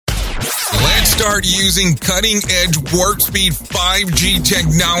Start using cutting-edge warp speed 5G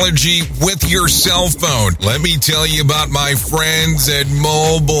technology with your cell phone. Let me tell you about my friends at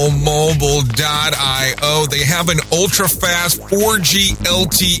mobilemobile.io. They have an ultra-fast 4G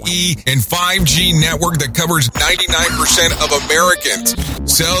LTE and 5G network that covers 99% of Americans.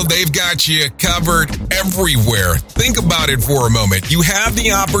 So they've got you covered everywhere. Think about it for a moment. You have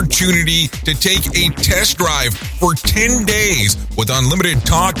the opportunity to take a test drive for 10 days with unlimited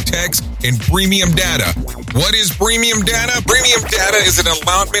talk, text, and premium data. What is premium data? Premium data is an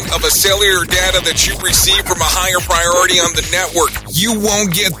allotment of a cellular data that you receive from a higher priority on the network. You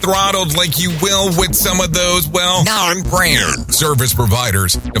won't get throttled like you will with some of those, non-brand service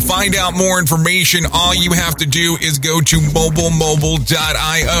providers. To find out more information, all you have to do is go to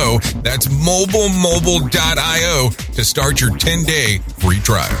mobilemobile.io. That's mobilemobile.io to start your 10-day free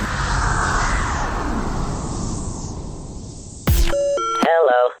trial.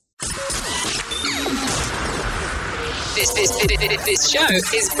 Hello. This show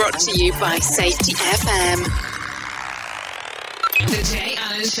is brought to you by Safety FM. The Jay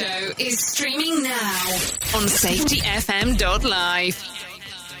Allen Show is streaming now on safetyfm.live.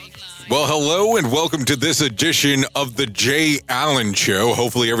 Well, hello and welcome to this edition of the Jay Allen Show.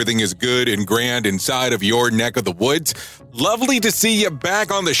 Hopefully everything is good and grand inside of your neck of the woods. Lovely to see you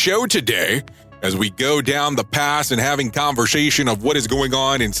back on the show today as we go down the path and having conversation of what is going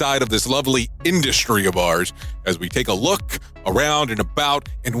on inside of this lovely industry of ours as we take a look around and about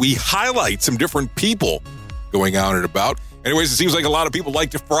and we highlight some different people going out and about. Anyways, it seems like a lot of people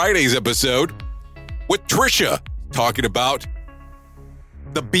liked Friday's episode with Trisha talking about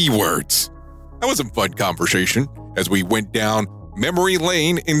the B words. That was a fun conversation as we went down memory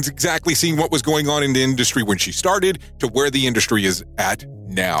lane and exactly seeing what was going on in the industry when she started to where the industry is at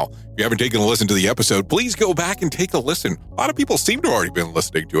now. If you haven't taken a listen to the episode, please go back and take a listen. A lot of people seem to have already been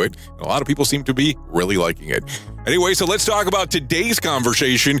listening to it, and a lot of people seem to be really liking it. Anyway, so let's talk about today's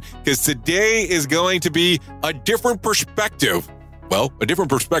conversation, because today is going to be a different perspective. Well, a different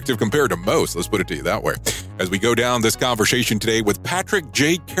perspective compared to most, let's put it to you that way, as we go down this conversation today with Patrick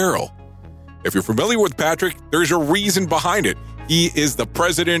J. Karol. If you're familiar with Patrick, there's a reason behind it. He is the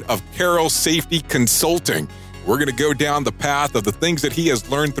president of Karol Safety Consulting. We're going to go down the path of the things that he has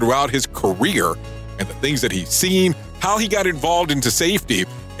learned throughout his career and the things that he's seen, how he got involved into safety,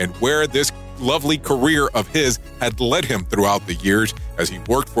 and where this lovely career of his had led him throughout the years as he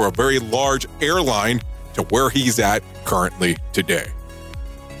worked for a very large airline to where he's at currently today.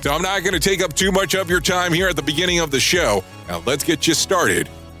 So I'm not going to take up too much of your time here at the beginning of the show. Now let's get you started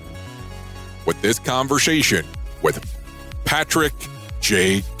with this conversation with Patrick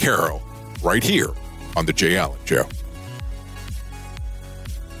J. Karol right here on the Jay Allen Show.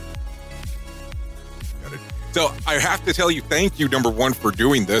 So I have to tell you, thank you, number one, for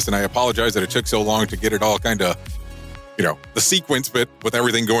doing this. And I apologize that it took so long to get it all kind of, the sequence fit with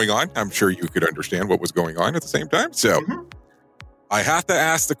everything going on. I'm sure you could understand what was going on at the same time. So I have to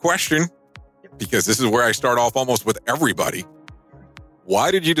ask the question, because this is where I start off almost with everybody.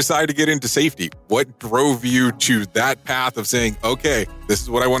 Why did you decide to get into safety? What drove you to that path of saying, okay, this is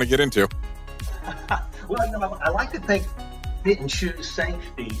what I want to get into? Well, I like to think it didn't choose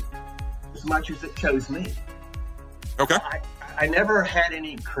safety as much as it chose me. Okay. I never had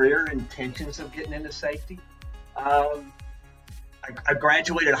any career intentions of getting into safety. I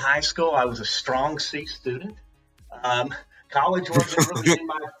graduated high school. I was a strong C student. College wasn't really in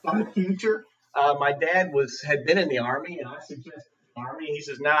my future. My dad had been in the Army, and I suggested the Army. He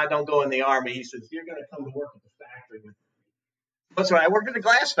says, "No, don't go in the Army." He says, "You're going to come to work at the factory with me." That's right. I worked at a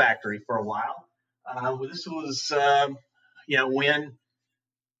glass factory for a while. This was, when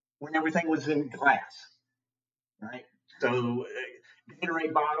everything was in glass, right? So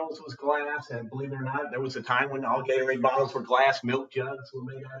Gatorade bottles was glass, and believe it or not, there was a time when all Gatorade bottles were glass. Milk jugs were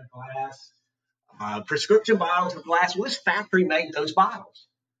made out of glass. Prescription bottles were glass. Well, this factory made those bottles,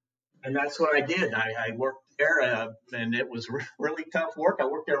 and that's what I did. I worked there, and it was really tough work. I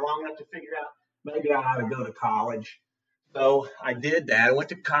worked there long enough to figure out maybe I ought to go to college. So I did that. I went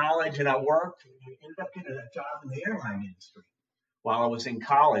to college and I worked. And I ended up getting a job in the airline industry while I was in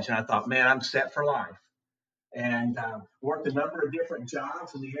college. And I thought, man, I'm set for life. And worked a number of different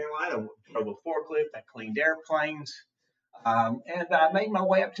jobs in the airline. I drove a forklift. I cleaned airplanes. And I made my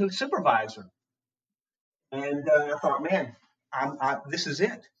way up to a supervisor. And I thought, man, this is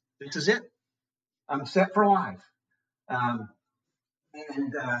it. This is it. I'm set for life. I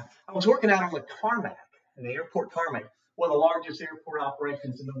was working out on the tarmac, the airport tarmac, one of the largest airport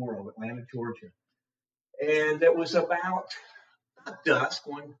operations in the world, Atlanta, Georgia. And it was about dusk,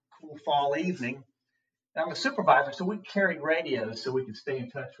 one cool fall evening, I'm a supervisor, so we carried radios so we could stay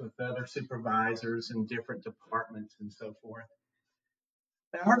in touch with other supervisors in different departments and so forth.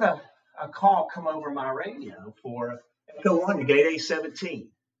 And I heard a call come over my radio for Echo 1 to Gate A17.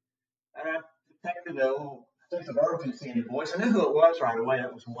 And I detected a little sense of urgency in the voice. I knew who it was right away.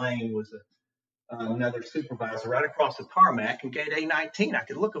 That was Wayne, was another supervisor right across the tarmac in Gate A19. I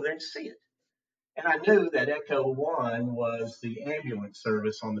could look over there and see it. And I knew that Echo 1 was the ambulance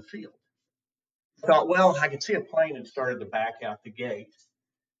service on the field. I thought, well, I could see a plane had started to back out the gate.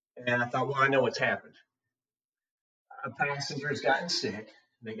 And I thought, well, I know what's happened. A passenger's gotten sick.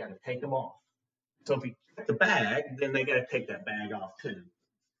 They got to take them off. So if he took the bag, then they got to take that bag off too.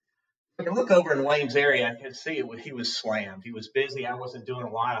 I can look over in Wayne's area. I could see he was slammed. He was busy. I wasn't doing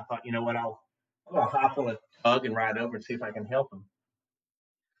a lot. I thought, you know what, I'll hop on a tug and ride over and see if I can help him.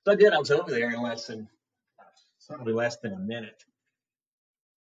 So I did. I was over there in probably less than a minute.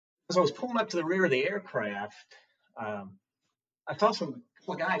 As I was pulling up to the rear of the aircraft, I saw some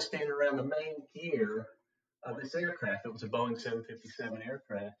couple of guys standing around the main gear of this aircraft. It was a Boeing 757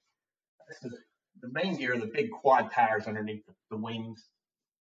 aircraft. This is the main gear, the big quad tires underneath the wings.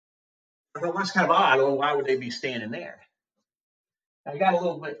 I thought, well, that's kind of odd. Well, why would they be standing there? I got a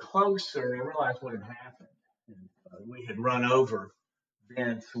little bit closer and realized what had happened. And, we had run over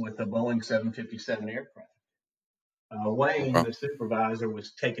Vince with a Boeing 757 aircraft. Wayne, the supervisor,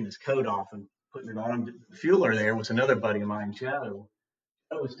 was taking his coat off and putting it on. The fueler there was another buddy of mine, Joe.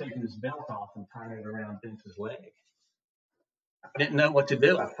 Joe was taking his belt off and tying it around Vince's leg. I didn't know what to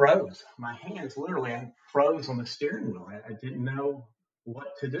do. I froze. My hands literally, I froze on the steering wheel. I didn't know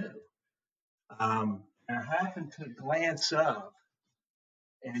what to do. I happened to glance up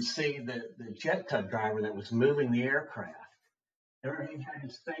and see the jet tug driver that was moving the aircraft. He had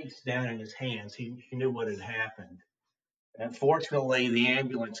his face down in his hands. He knew what had happened. And fortunately, the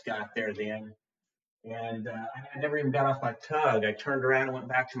ambulance got there then. And I never even got off my tug. I turned around and went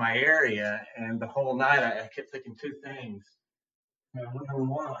back to my area. And the whole night, I kept thinking two things. Number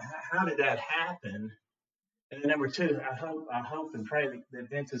one, how did that happen? And number two, I hope and pray that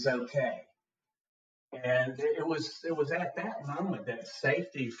Vince is okay. And it was at that moment that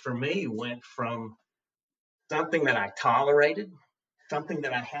safety for me went from something that I tolerated, something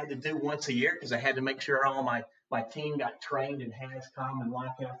that I had to do once a year because I had to make sure all my team got trained in HAZCOM and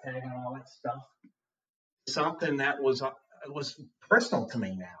lockout tag and all that stuff. Something that was personal to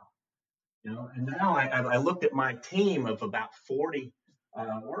me now, And now I looked at my team of about 40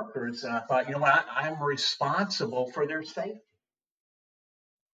 workers, and I thought, I'm responsible for their safety.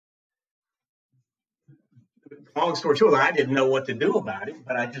 Long story short, I didn't know what to do about it,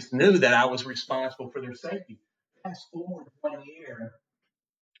 but I just knew that I was responsible for their safety. Fast forward 1 year,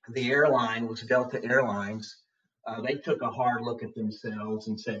 the airline was Delta Airlines. They took a hard look at themselves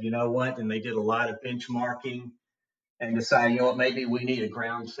and said, you know what? And they did a lot of benchmarking and decided, maybe we need a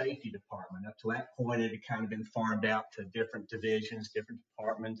ground safety department. Up to that point, it had kind of been farmed out to different divisions, different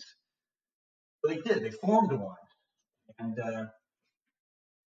departments. But they did. They formed one. And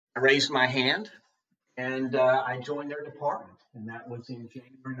I raised my hand. And I joined their department, and that was in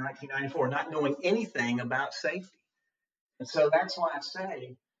January 1994, not knowing anything about safety. And so that's why I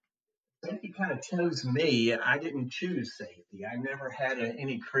say safety kind of chose me. I didn't choose safety. I never had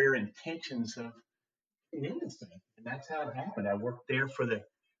any career intentions of getting into safety, and that's how it happened. I worked there for the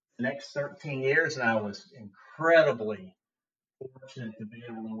next 13 years, and I was incredibly fortunate to be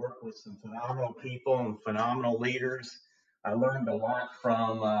able to work with some phenomenal people and phenomenal leaders. I learned a lot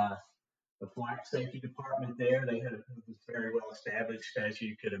from the flight safety department there. It was very well established, as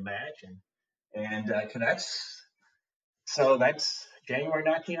you could imagine. And that's January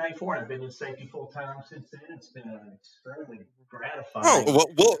 1994. I've been in safety full time since then. It's been extremely gratifying. Oh,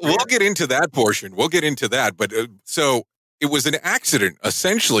 well, we'll get into that portion. We'll get into that. But so it was an accident,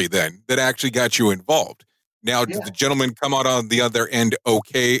 essentially, then, that actually got you involved. Now, did the gentleman come out on the other end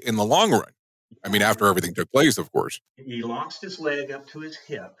okay in the long run? I mean, after everything took place, of course. He lost his leg up to his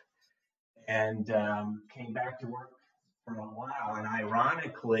hip. And came back to work for a while. And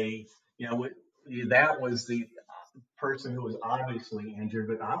ironically, that was the person who was obviously injured.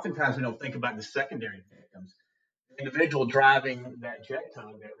 But oftentimes we don't think about the secondary victims. The individual driving that jet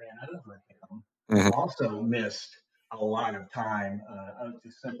tug that ran over him also missed a lot of time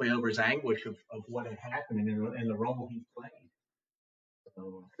just simply over his anguish of what had happened and the role he played.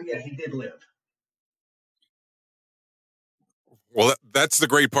 So, he did live. Well, that's the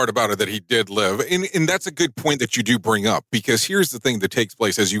great part about it, that he did live. And that's a good point that you do bring up, because here's the thing that takes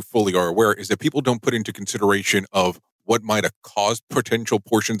place, as you fully are aware, is that people don't put into consideration of what might have caused potential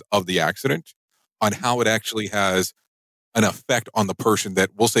portions of the accident on how it actually has an effect on the person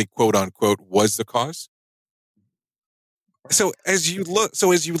that we'll say, quote unquote, was the cause. So as you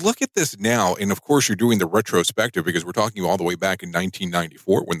look at this now, and of course you're doing the retrospective because we're talking all the way back in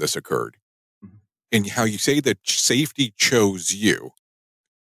 1994 when this occurred, Mhm. and how you say that safety chose you.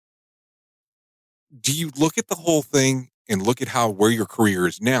 Do you look at the whole thing and look at how where your career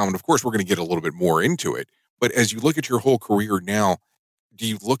is now? And of course, we're going to get a little bit more into it. But as you look at your whole career now, do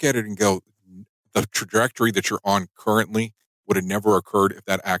you look at it and go, the trajectory that you're on currently would have never occurred if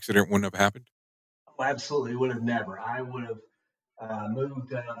that accident wouldn't have happened? Oh, absolutely would have never. I would have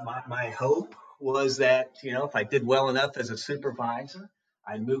moved. My hope was that, if I did well enough as a supervisor,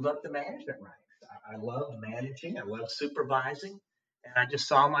 I'd move up the management ranks. I loved managing. I loved supervising, and I just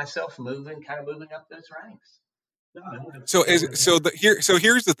saw myself kind of moving up those ranks. No, So it as would have so never. the here so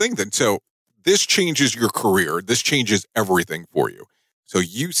here's the thing then. So this changes your career. This changes everything for you. So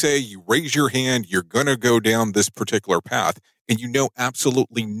you say you raise your hand, you're gonna go down this particular path, and you know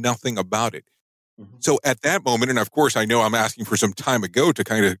absolutely nothing about it. Mhm. So at that moment, and of course I know I'm asking for some time ago to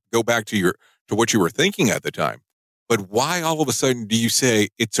kind of go back to your to what you were thinking at the time. But why all of a sudden do you say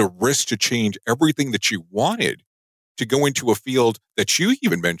it's a risk to change everything that you wanted to go into a field that you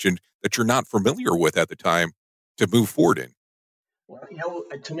even mentioned that you're not familiar with at the time to move forward in? Well,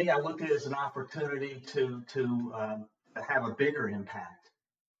 to me, I look at it as an opportunity to have a bigger impact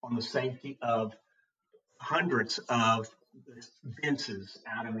on the safety of hundreds of fences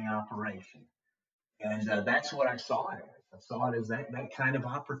out in the operation. And that's what I saw it as. I saw it as that kind of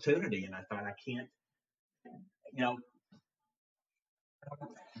opportunity. And I thought, I can't, you know,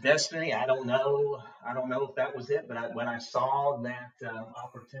 destiny. I don't know. I don't know if that was it. But when I saw that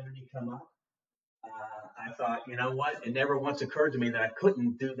opportunity come up, I thought, you know what? It never once occurred to me that I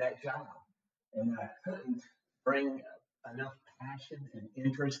couldn't do that job and that I couldn't bring enough passion and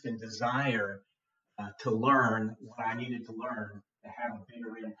interest and desire to learn what I needed to learn to have a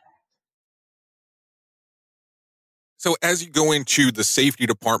bigger impact. So as you go into the safety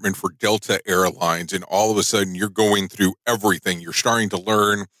department for Delta Airlines and all of a sudden you're going through everything, you're starting to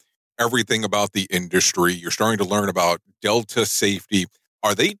learn everything about the industry, you're starting to learn about Delta safety.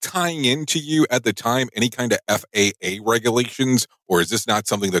 Are they tying into you at the time any kind of FAA regulations, or is this not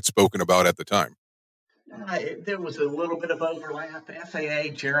something that's spoken about at the time? There was a little bit of overlap. FAA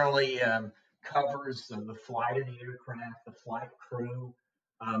generally covers the flight of the aircraft, the flight crew.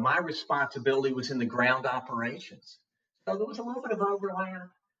 My responsibility was in the ground operations. So there was a little bit of overlap.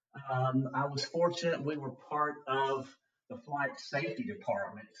 I was fortunate we were part of the flight safety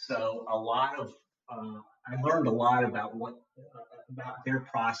department. So I learned a lot about about their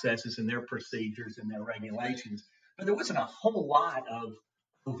processes and their procedures and their regulations. But there wasn't a whole lot of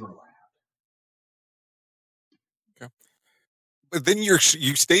overlap. Okay. But then you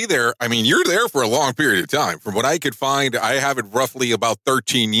stay there. I mean, you're there for a long period of time. From what I could find, I have it roughly about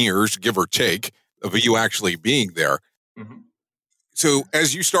 13 years, give or take, of you actually being there. Mhm. So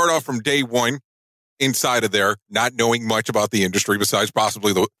as you start off from day one inside of there, not knowing much about the industry besides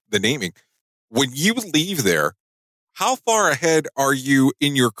possibly the naming, when you leave there, how far ahead are you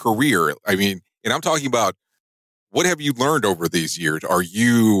in your career? I mean, and I'm talking about what have you learned over these years? Are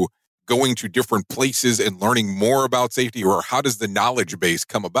you going to different places and learning more about safety, or how does the knowledge base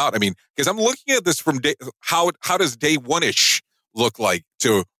come about? I mean, because I'm looking at this from day, how does day one ish look like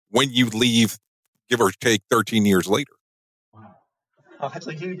to when you leave, give or take 13 years later? Wow. Oh, that's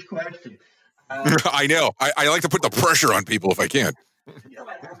a huge question. Um, I know. I like to put the pressure on people if I can. I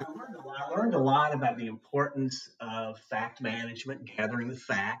learned a lot. I learned a lot about the importance of fact management, gathering the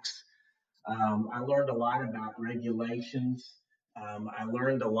facts. I learned a lot about regulations. I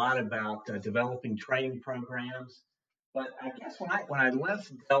learned a lot about developing training programs. But I guess when I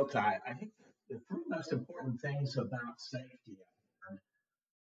left Delta, I think the three most important things about safety I learned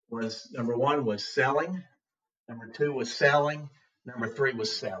was number one was selling, number two was selling, number three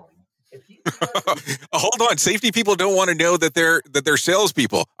was selling. If you if Hold on, safety people don't want to know that they're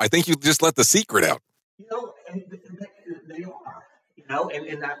salespeople. I think you just let the secret out. and they are,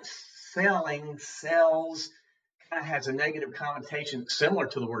 and that selling sells kind of has a negative connotation similar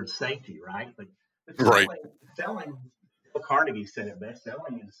to the word safety, right? But Right. selling, Bill Carnegie said it best.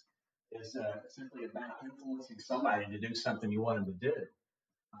 Selling is simply about influencing somebody to do something you want them to do.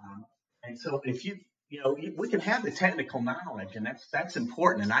 Um, and so if we can have the technical knowledge, and that's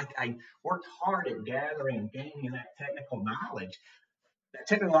important. And I worked hard at gathering and gaining that technical knowledge. That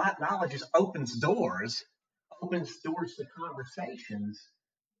technical knowledge just opens doors to conversations,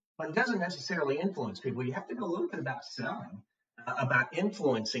 but it doesn't necessarily influence people. You have to know a little bit about selling, about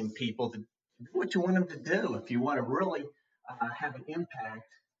influencing people to do what you want them to do if you want to really have an impact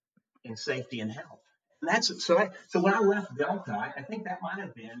in safety and health. And that's so. So when I left Delta, I think that might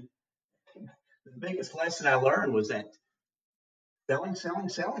have been the biggest lesson I learned was that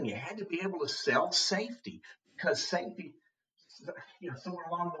selling. You had to be able to sell safety, because safety, somewhere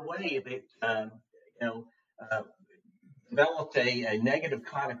along the way, it you know, uh, developed a negative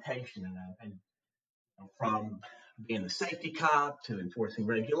connotation, and from being a safety cop to enforcing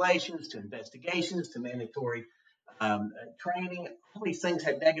regulations to investigations to mandatory training. All these things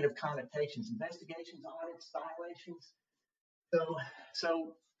had negative connotations: investigations, audits, violations. So,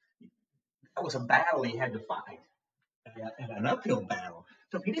 so that was a battle he had to fight, and an uphill battle.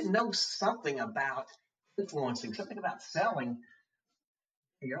 So if you didn't know something about influencing, something about selling,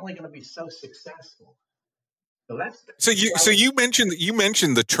 you're only going to be so successful. So you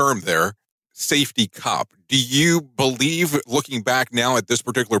mentioned the term there, safety cop. Do you believe, looking back now at this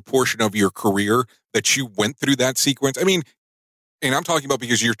particular portion of your career, that you went through that sequence? I mean, and I'm talking about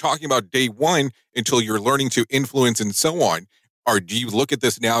because you're talking about day one until you're learning to influence and so on. Or do you look at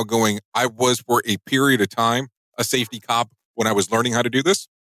this now going, I was for a period of time a safety cop when I was learning how to do this?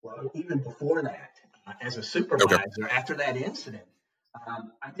 Well, even before that, as a supervisor, after that incident,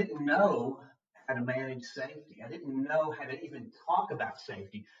 I didn't know how to manage safety. I didn't know how to even talk about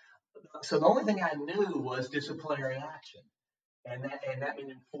safety. So the only thing I knew was disciplinary action, and that meant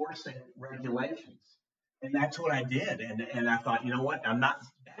enforcing regulations. And that's what I did. And I thought, you know what?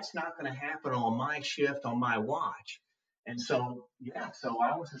 That's not going to happen on my shift, on my watch. And so, so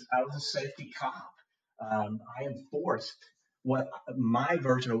I was a safety cop. I enforced what my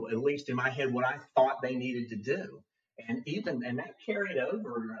version of, at least in my head, what I thought they needed to do. And that carried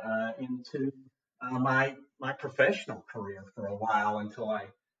over into my professional career for a while, until I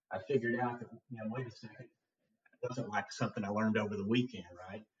figured out that, wait a second, it wasn't like something I learned over the weekend,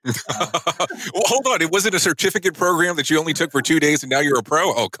 right? Well, hold on. It wasn't a certificate program that you only took for 2 days and now you're a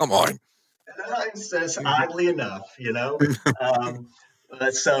pro? Oh, come on. It's oddly enough,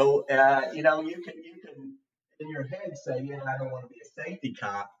 so you can in your head say, I don't want to be a safety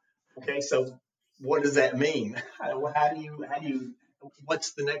cop. Okay, so what does that mean? How do you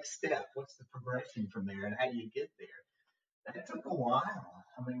what's the next step? What's the progression from there, and how do you get there? That took a while.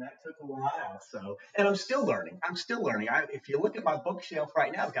 So, and I'm still learning. If you look at my bookshelf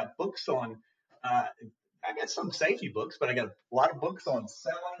right now, I've got books on. I got some safety books, but I got a lot of books on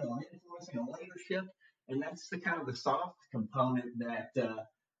selling, on influencing, on leadership, and that's the kind of the soft component that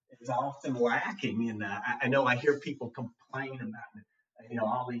is often lacking. And I know I hear people complain about,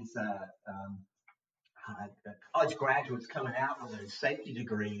 all these college graduates coming out with their safety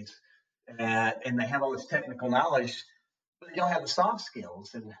degrees, and they have all this technical knowledge, but they don't have the soft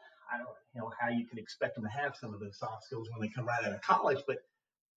skills. And I don't know how you can expect them to have some of those soft skills when they come right out of college, but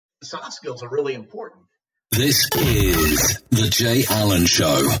the soft skills are really important. This is The Jay Allen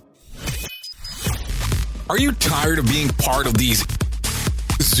Show. Are you tired of being part of these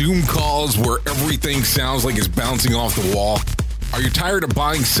Zoom calls where everything sounds like it's bouncing off the wall? Are you tired of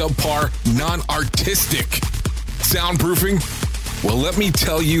buying subpar, non-artistic soundproofing? Well, let me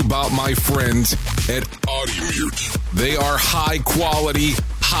tell you about my friends at AudioMute. They are high quality,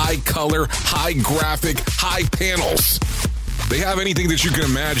 high color, high graphic, high panels. They have anything that you can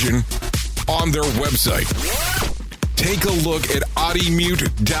imagine on their website. Take a look at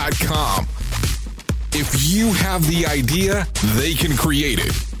audimute.com. If you have the idea, they can create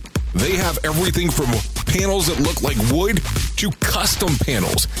it. They have everything from panels that look like wood to custom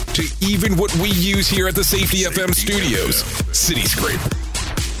panels to even what we use here at the Safety FM studios, Cityscape.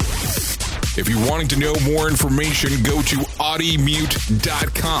 If you're wanting to know more information, go to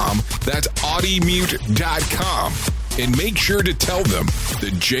audimute.com. That's audimute.com. And make sure to tell them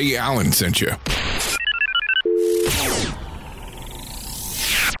that Jay Allen sent you.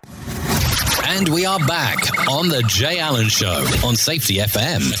 And we are back on the Jay Allen Show on Safety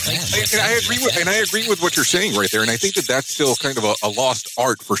FM. And I agree with what you're saying right there. And I think that that's still kind of a lost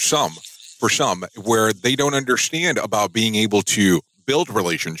art for some, where they don't understand about being able to build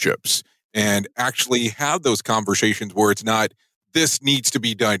relationships and actually have those conversations where it's not, this needs to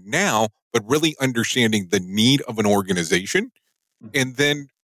be done now, but really understanding the need of an organization and then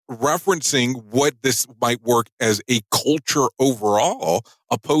referencing what this might work as a culture overall,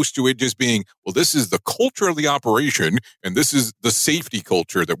 opposed to it just being, well, this is the culture of the operation and this is the safety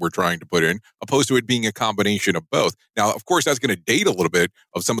culture that we're trying to put in, opposed to it being a combination of both. Now, of course, that's going to date a little bit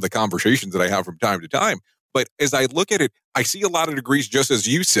of some of the conversations that I have from time to time. But as I look at it, I see a lot of degrees, just as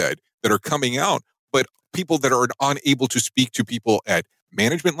you said, that are coming out, but people that are unable to speak to people at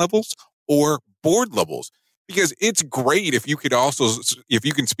management levels or board levels. Because it's great if you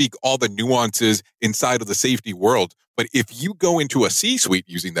can speak all the nuances inside of the safety world. But if you go into a C-suite,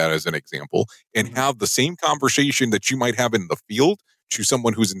 using that as an example, and have the same conversation that you might have in the field to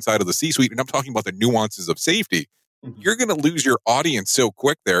someone who's inside of the C-suite, and I'm talking about the nuances of safety, Mhm. you're going to lose your audience so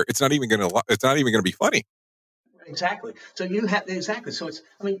quick there. It's not even going to be funny. Exactly. So you have exactly. So it's.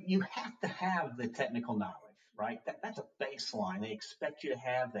 I mean, you have to have the technical knowledge, right? That's a baseline. They expect you to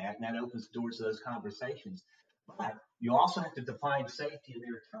have that, and that opens doors to those conversations. But you also have to define safety in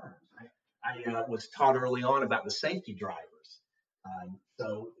their terms. I was taught early on about the safety drivers.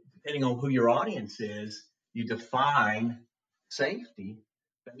 So depending on who your audience is, you define safety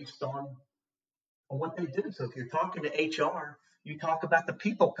based on what they do. So if you're talking to HR, you talk about the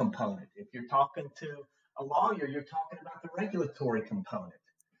people component. If you're talking to a lawyer, you're talking about the regulatory component.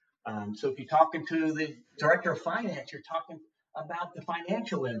 So if you're talking to the director of finance, you're talking about the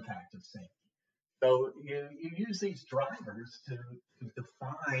financial impact of safety. So you use these drivers to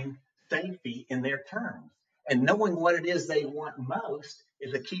define safety in their terms. And knowing what it is they want most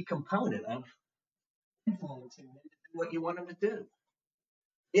is a key component of influencing them to do what you want them to do.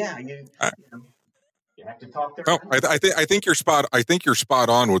 Yeah, you know, you have to talk their Oh, language. I think you're spot. I think you're spot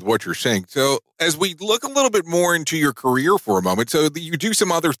on with what you're saying. So, as we look a little bit more into your career for a moment, so you do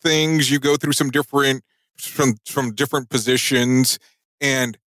some other things. You go through some different from different positions,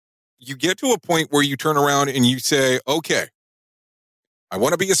 and you get to a point where you turn around and you say, "Okay, I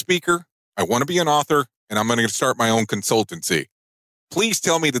want to be a speaker. I want to be an author, and I'm going to start my own consultancy." Please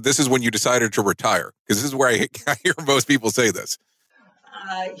tell me that this is when you decided to retire, because this is where I hear most people say this.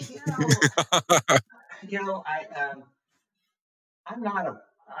 Uh, you know, I I'm not a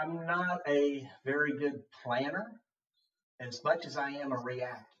I'm not a very good planner as much as I am a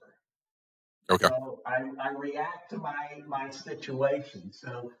reactor. Okay. So I react to my situation.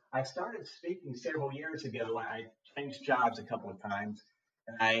 So I started speaking several years ago. I changed jobs a couple of times,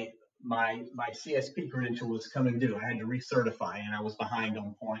 and my CSP credential was coming due. I had to recertify, and I was behind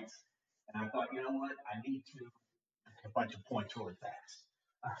on points. And I thought, you know what, I need to make a bunch of points really fast.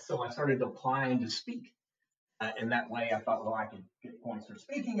 So I started applying to speak. And that way I thought, well, I could get points for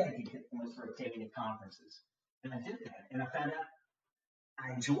speaking, I could get points for attending at conferences. And I did that. And I found out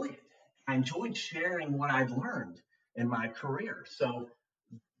I enjoyed it. I enjoyed sharing what I'd learned in my career. So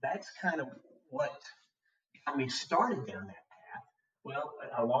that's kind of what got me started down that path. Well,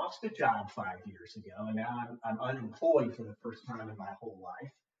 I lost a job 5 years ago, and now I'm unemployed for the first time in my whole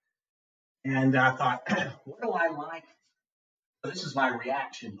life. And I thought, what do I like? This is my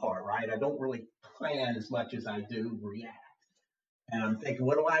reaction part, right? I don't really plan as much as I do react. And I'm thinking,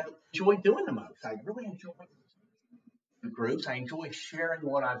 what do I enjoy doing the most? I really enjoy the groups. I enjoy sharing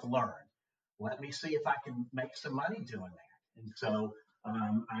what I've learned. Let me see if I can make some money doing that. And so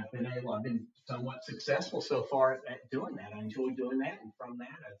I've been somewhat successful so far at doing that. I enjoy doing that. And from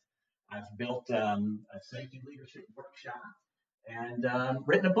that, I've built a safety leadership workshop and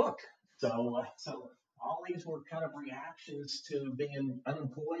written a book. So all these were kind of reactions to being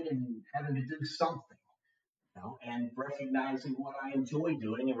unemployed and having to do something. And recognizing what I enjoy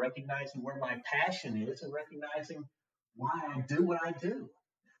doing and recognizing where my passion is and recognizing why I do what I do.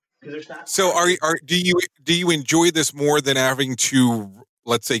 Because there's not So do you enjoy this more than having to,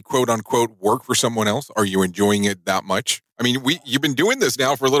 let's say, quote unquote, work for someone else? Are you enjoying it that much? I mean, you've been doing this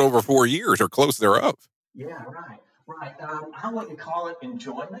now for a little over 4 years or close thereof. Yeah, right. I wouldn't call it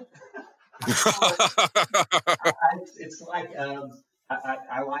enjoyment. I call it, it's like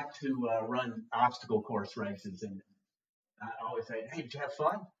I like to run obstacle course races, and I always say, "Hey, did you have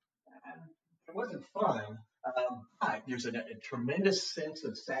fun?" It wasn't fun, but there's a tremendous sense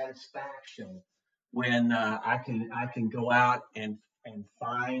of satisfaction when I can go out and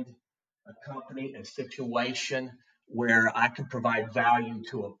find a company, a situation where I can provide value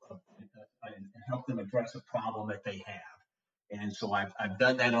to and help them address a problem that they have. And so I've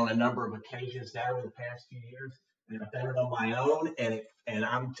done that on a number of occasions now over the past few years, and I've done it on my own, and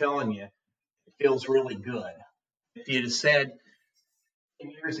I'm telling you, it feels really good. If you'd have said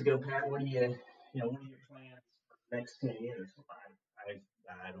 10 years ago, Pat, what are your plans for the next 10 years?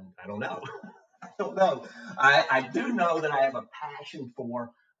 I don't know. I don't know. I do know that I have a passion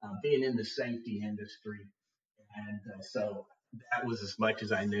for being in the safety industry, and so that was as much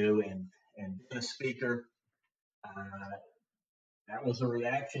as I knew. And being a speaker, uh, that was a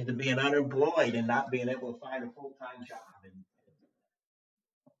reaction to being unemployed and not being able to find a full time job. And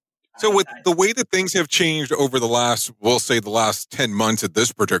So with I the way that things have changed over the last, we'll say the last 10 months at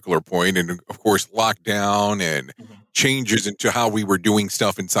this particular point, and of course, lockdown and Mhm. changes into how we were doing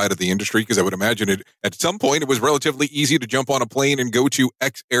stuff inside of the industry, because I would imagine it at some point it was relatively easy to jump on a plane and go to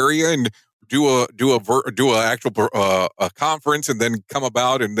X area and do a actual a conference and then come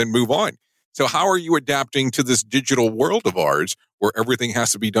about and then move on. So how are you adapting to this digital world of ours where everything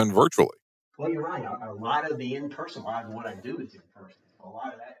has to be done virtually? Well, you're right. A lot of the in person, a lot of what I do is in person. So a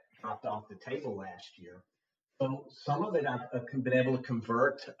lot of that dropped off the table last year. So some of it I've been able to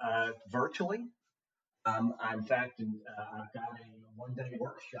convert virtually. In fact, I've got a one-day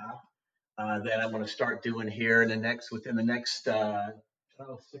workshop that I'm going to start doing here within the next 6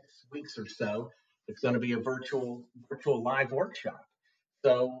 weeks or so. It's going to be a virtual live workshop.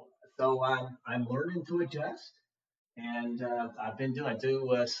 So I'm learning to adjust, and I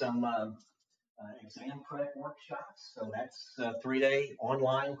do some exam prep workshops. So that's a 3-day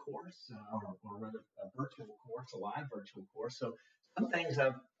online course, or rather a virtual course, a live virtual course. So some things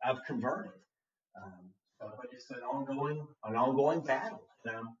I've converted. But it's an ongoing battle,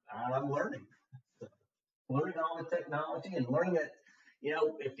 and I'm learning, learning all the technology and learning that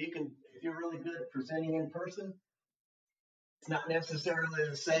if you're really good at presenting in person, it's not necessarily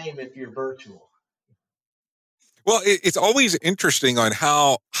the same if you're virtual. Well, it's always interesting on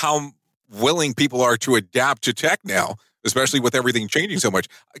how willing people are to adapt to tech now, especially with everything changing so much.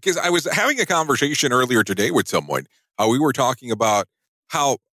 Because I was having a conversation earlier today with someone, how we were talking about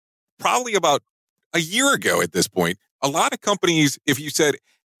how probably about a year ago at this point, a lot of companies, if you said,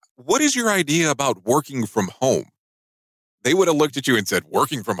 what is your idea about working from home? They would have looked at you and said,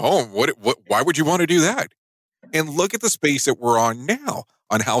 working from home? Why would you want to do that? And look at the space that we're on now,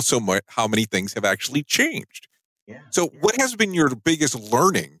 on how many things have actually changed. Yeah. So what has been your biggest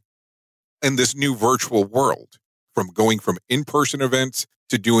learning in this new virtual world, from going from in-person events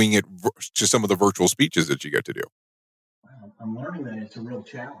to doing it to some of the virtual speeches that you get to do? Wow, I'm learning that it's a real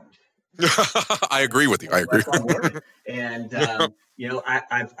challenge. I agree with you. I agree. That's what I'm learning. And,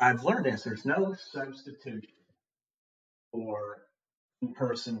 I've learned this. There's no substitution for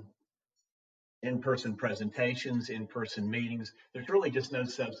in-person presentations, in-person meetings. There's really just no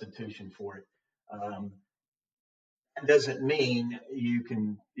substitution for it. That doesn't mean you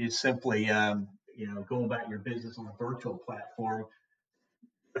simply go about your business on a virtual platform.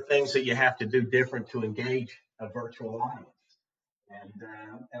 The things that you have to do different to engage a virtual audience, and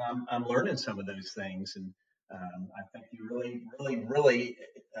I'm learning some of those things, and I think you really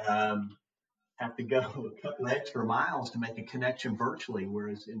have to go a couple extra miles to make a connection virtually,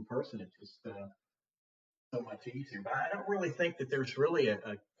 whereas in person it's just so much easier. But I don't really think that there's really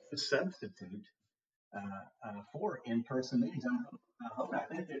a substitute for in-person meetings.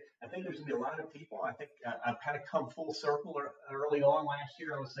 I think there's going to be a lot of people. I think I've kind of come full circle. Early on last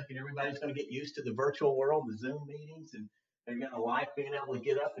year, I was thinking everybody's going to get used to the virtual world, the Zoom meetings, and they're going to like being able to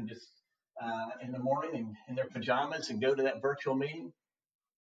get up and just in the morning and in their pajamas and go to that virtual meeting.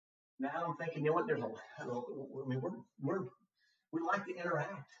 Now I'm thinking, you know what? I mean, we like to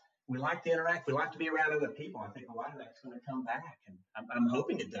interact. We like to interact. We like to be around other people. I think a lot of that's going to come back, and I'm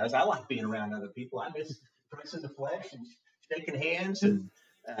hoping it does. I like being around other people. I miss pressing the flesh and shaking hands, and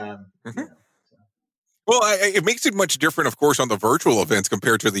Mhm. Well, it makes it much different, of course, on the virtual events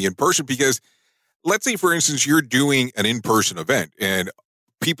compared to the in-person, because let's say, for instance, you're doing an in-person event and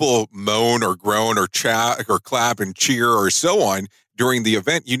people moan or groan or chat or clap and cheer or so on during the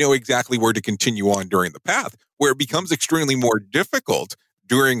event. You know exactly where to continue on during the path, where it becomes extremely more difficult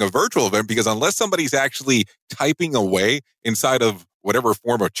during a virtual event, because unless somebody's actually typing away inside of whatever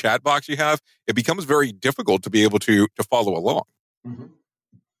form of chat box you have, it becomes very difficult to be able to follow along. mm-hmm.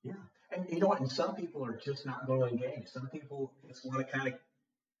 Yeah. And you know what? And some people are just not going to engage. Some people just want to kind of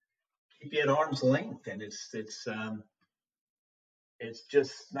keep you at arm's length, and it's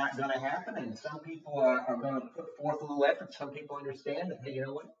just not going to happen. And some people are going to put forth a little effort. Some people understand that, hey, you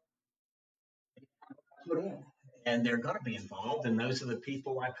know what? Put in. And they're going to be involved. And those are the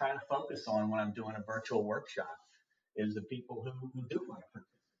people I kind of focus on when I'm doing a virtual workshop, is the people who do want to participate.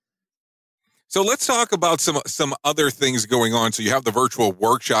 So let's talk about some other things going on. So you have the virtual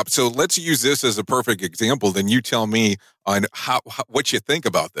workshop. So let's use this as a perfect example. Then you tell me on what you think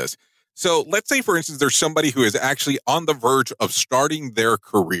about this. So let's say, for instance, there's somebody who is actually on the verge of starting their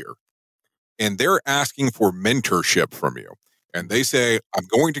career, and they're asking for mentorship from you. And they say, I'm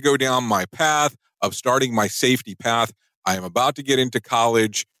going to go down my path of starting my safety path. I am about to get into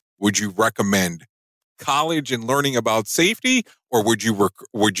college. Would you recommend college and learning about safety? Or would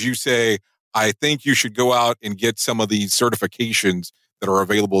you say, I think you should go out and get some of these certifications that are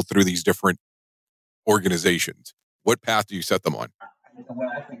available through these different organizations? What path do you set them on?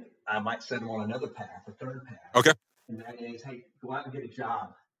 I think I might set them on another path, a third path. Okay. And that is, hey, go out and get a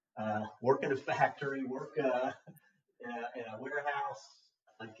job. Work in a factory, work in a warehouse.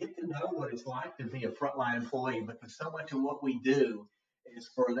 Get to know what it's like to be a frontline employee, because so much of what we do is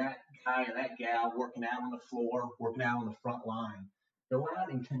for that guy or that gal working out on the floor, working out on the front line. Go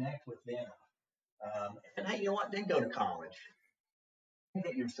out and connect with them. And hey, you know what? Then go to college and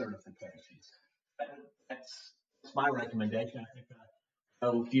get your certifications. That's my recommendation. I think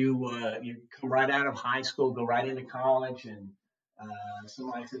So if you come right out of high school, go right into college, and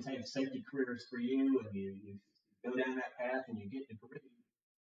somebody says, "Hey, safety career is for you," and you go down that path and you get the degree,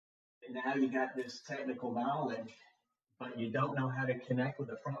 and now you got this technical knowledge, but you don't know how to connect with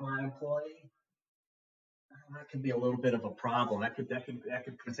a frontline employee, that could be a little bit of a problem. That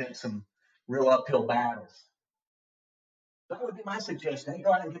could present some real uphill battles. That would be my suggestion. Hey,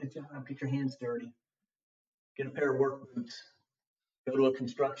 go out and get a job, get your hands dirty, get a pair of work boots, go to a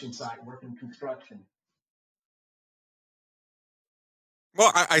construction site, work in construction.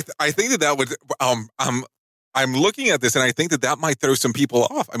 Well, I think that would I'm looking at this and I think that might throw some people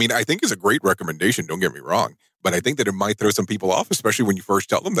off. I mean, I think it's a great recommendation. Don't get me wrong, but I think that it might throw some people off, especially when you first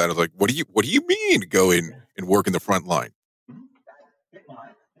tell them that. It's like, what do you mean go in and work in the front line? It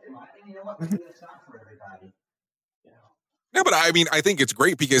might. And you know what? Maybe it's not for everybody. No, but I mean, I think it's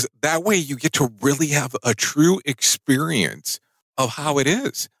great because that way you get to really have a true experience of how it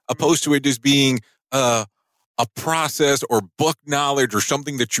is, opposed to it just being a process or book knowledge or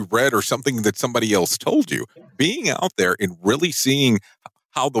something that you read or something that somebody else told you. Being out there and really seeing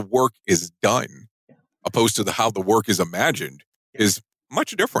how the work is done, opposed to how the work is imagined, is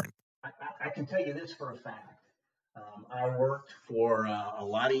much different. I can tell you this for a fact. I worked for a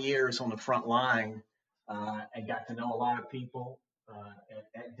lot of years on the front line and got to know a lot of people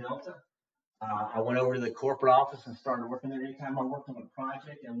at Delta. I went over to the corporate office and started working there. Anytime I worked on a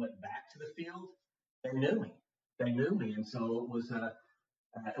project and went back to the field, they knew me. And so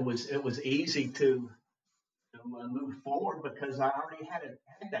it was easy to move forward because I already had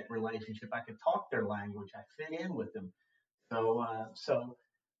that relationship. I could talk their language. I fit in with them. So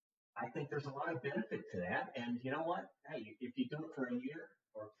I think there's a lot of benefit to that. And you know what? Hey, if you do it for a year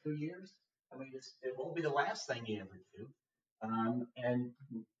or 2 years, I mean, it won't be the last thing you ever do. And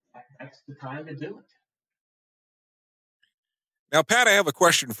that's the time to do it. Now, Pat, I have a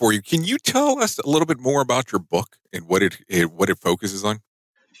question for you. Can you tell us a little bit more about your book and what it focuses on?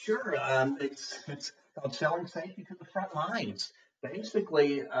 Sure. It's called Selling Safety to the Front Line. It's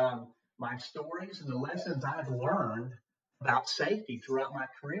basically my stories and the lessons I've learned about safety throughout my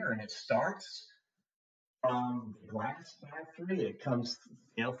career, and it starts from glass factory. It comes,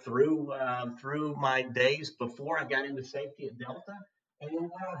 through my days before I got into safety at Delta, and then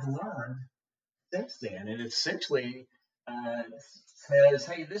what I've learned since then. And essentially says,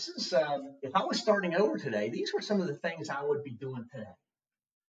 hey, this is if I was starting over today, these were some of the things I would be doing today.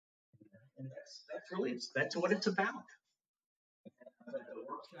 And that's what it's about.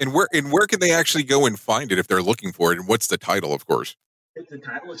 And where can they actually go and find it if they're looking for it? And what's the title, of course? The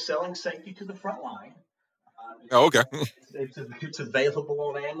title is Selling Safety to the Front Line. Okay. It's available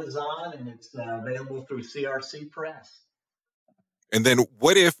on Amazon, and it's available through CRC Press. And then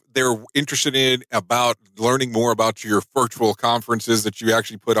what if they're interested in about learning more about your virtual conferences that you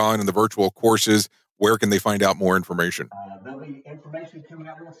actually put on and the virtual courses? Where can they find out more information? There'll be information coming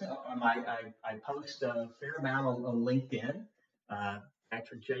out myself. I post a fair amount on LinkedIn,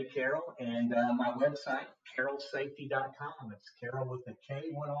 Patrick J. Karol, and my website, karolsafety.com. It's Karol with a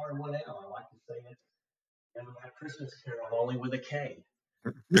K, one R, and one L. I like to say it's like Christmas Carol, only with a K.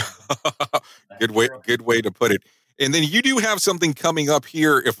 Good way to put it. And then you do have something coming up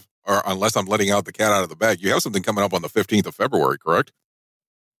here, unless I'm letting out the cat out of the bag. You have something coming up on the 15th of February, correct?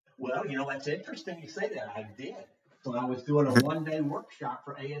 Well, that's interesting you say that. I did. So I was doing a one-day workshop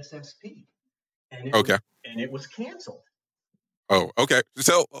for ASSP, and it was canceled. Oh, okay.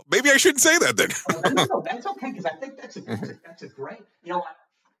 So maybe I shouldn't say that then. No, that's okay, because I think that's a great. We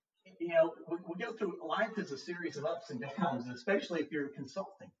go through life is a series of ups and downs, especially if you're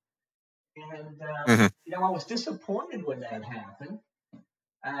consulting. And I was disappointed when that happened.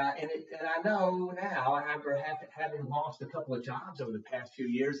 And I know now, after having lost a couple of jobs over the past few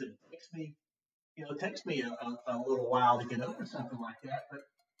years, it takes me a little while to get over something like that.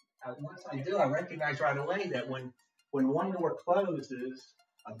 But once I do, I recognize right away that when one door closes,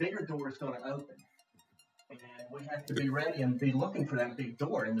 a bigger door is going to open. And we have to be ready and be looking for that big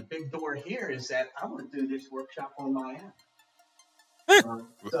door. And the big door here is that I want to do this workshop on my own.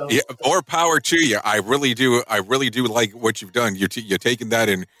 More power to you. I really do like what you've done. You're taking that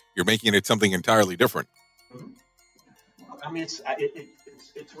and you're making it something entirely different. Mm-hmm. I mean, it's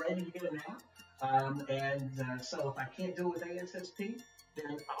ready to go now. So if I can't do it with ASSP,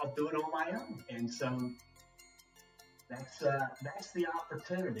 then I'll do it on my own. And so that's the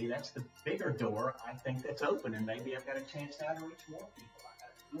opportunity. That's the bigger door I think that's open, and maybe I've got a chance now to reach more people.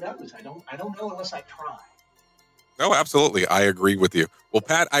 Who knows? I don't know unless I try. No, absolutely. I agree with you. Well,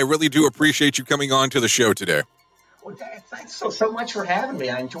 Pat, I really do appreciate you coming on to the show today. Well, thanks so much for having me.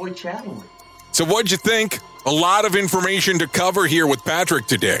 I enjoyed chatting with you. So what'd you think? A lot of information to cover here with Patrick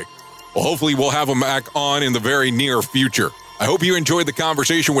today. Well, hopefully we'll have him back on in the very near future. I hope you enjoyed the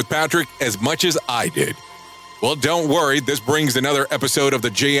conversation with Patrick as much as I did. Well, don't worry. This brings another episode of The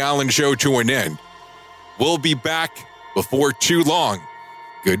Jay Allen Show to an end. We'll be back before too long.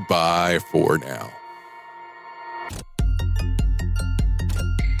 Goodbye for now.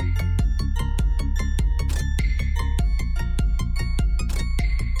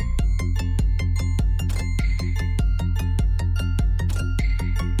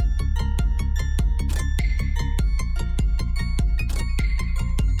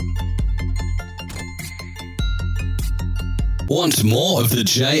 Want more of The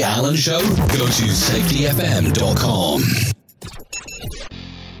Jay Allen Show? Go to safetyfm.com.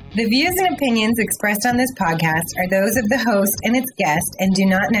 The views and opinions expressed on this podcast are those of the host and its guest and do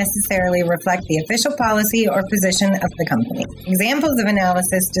not necessarily reflect the official policy or position of the company. Examples of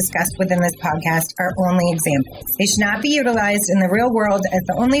analysis discussed within this podcast are only examples. They should not be utilized in the real world as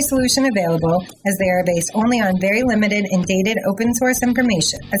the only solution available, as they are based only on very limited and dated open source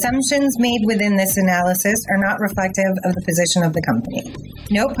information. Assumptions made within this analysis are not reflective of the position of the company.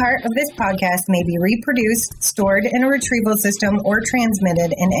 No part of this podcast may be reproduced, stored in a retrieval system, or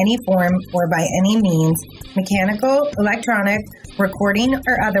transmitted in any form or by any means, mechanical, electronic, recording,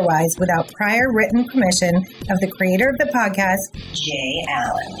 or otherwise, without prior written permission of the creator of the podcast, Jay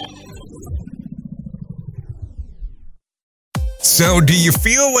Allen. So, do you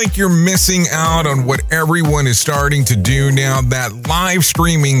feel like you're missing out on what everyone is starting to do now, that live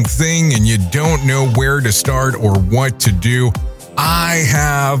streaming thing, and you don't know where to start or what to do? I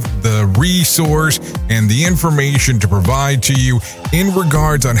have the resource and the information to provide to you in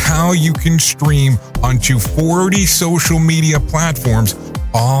regards on how you can stream onto 40 social media platforms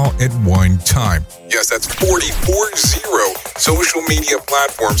all at one time. Yes, that's 40 social media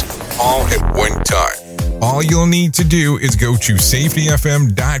platforms all at one time. All you'll need to do is go to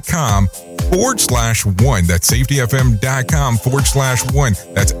safetyfm.com/1. That's safetyfm.com/1.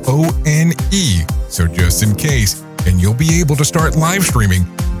 That's ONE. So just in case. And you'll be able to start live streaming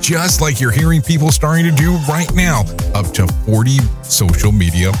just like you're hearing people starting to do right now, up to 40 social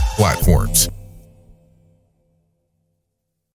media platforms.